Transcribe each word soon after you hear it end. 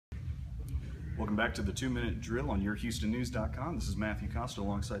Welcome back to the 2-Minute Drill on YourHoustonNews.com. This is Matthew Costa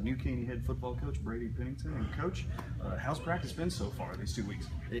alongside new Caney head football coach Brady Pennington. And Coach, how's practice been so far these 2 weeks?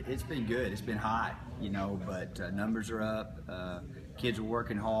 It's been good. It's been high, but numbers are up. Kids are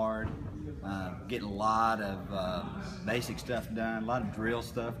working hard, getting a lot of basic stuff done, a lot of drill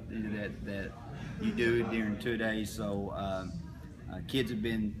stuff that you do during 2 days. So kids have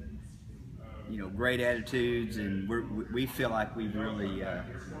been great attitudes, and we feel like we've really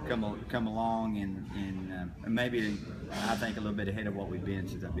come along and maybe I think a little bit ahead of what we've been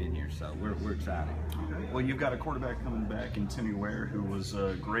since I've been here. So we're excited. Well, you've got a quarterback coming back in Timmy Ware who was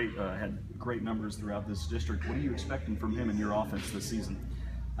great, had great numbers throughout this district. What are you expecting from him in your offense this season?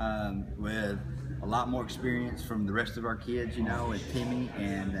 With a lot more experience from the rest of our kids, with Timmy,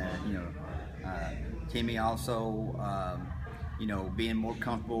 and Timmy also. Being more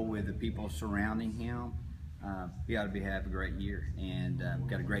comfortable with the people surrounding him, he ought to have a great year. And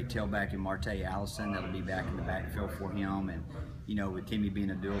got a great tailback in Marte Allison that'll be back in the backfield for him. And with Timmy being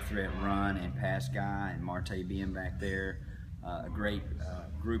a dual threat run and pass guy, and Marte being back there, a great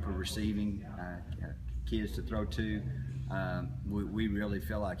group of receiving kids to throw to. We really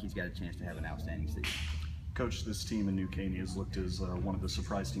feel like he's got a chance to have an outstanding season. Coach, this team in New Caney has looked as one of the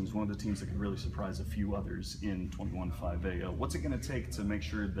surprise teams, one of the teams that could really surprise a few others in 21-5A. What's it going to take to make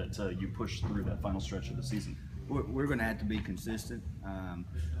sure that you push through that final stretch of the season? We're going to have to be consistent.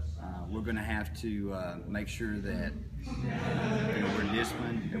 We're going to have to make sure that we're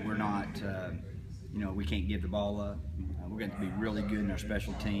disciplined, that we're not, we can't give the ball up. We're going to be really good in our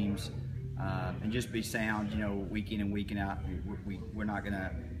special teams and just be sound, week in and week out. We're not going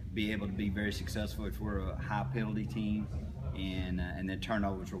to be able to be very successful if we're a high penalty team, and then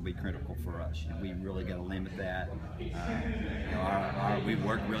turnovers will be critical for us. We really got to limit that. We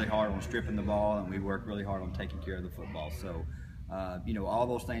work really hard on stripping the ball, and we work really hard on taking care of the football. So, all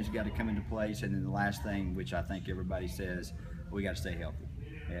those things got to come into place. And then the last thing, which I think everybody says, we got to stay healthy.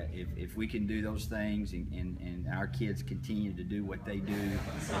 If we can do those things and our kids continue to do what they do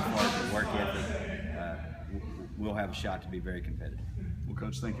as far as the work ethic, we'll have a shot to be very competitive. Well,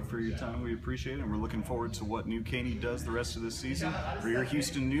 Coach, thank you for your time. We appreciate it, and we're looking forward to what New Caney does the rest of this season. For your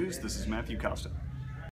Houston News, this is Matthew Costa.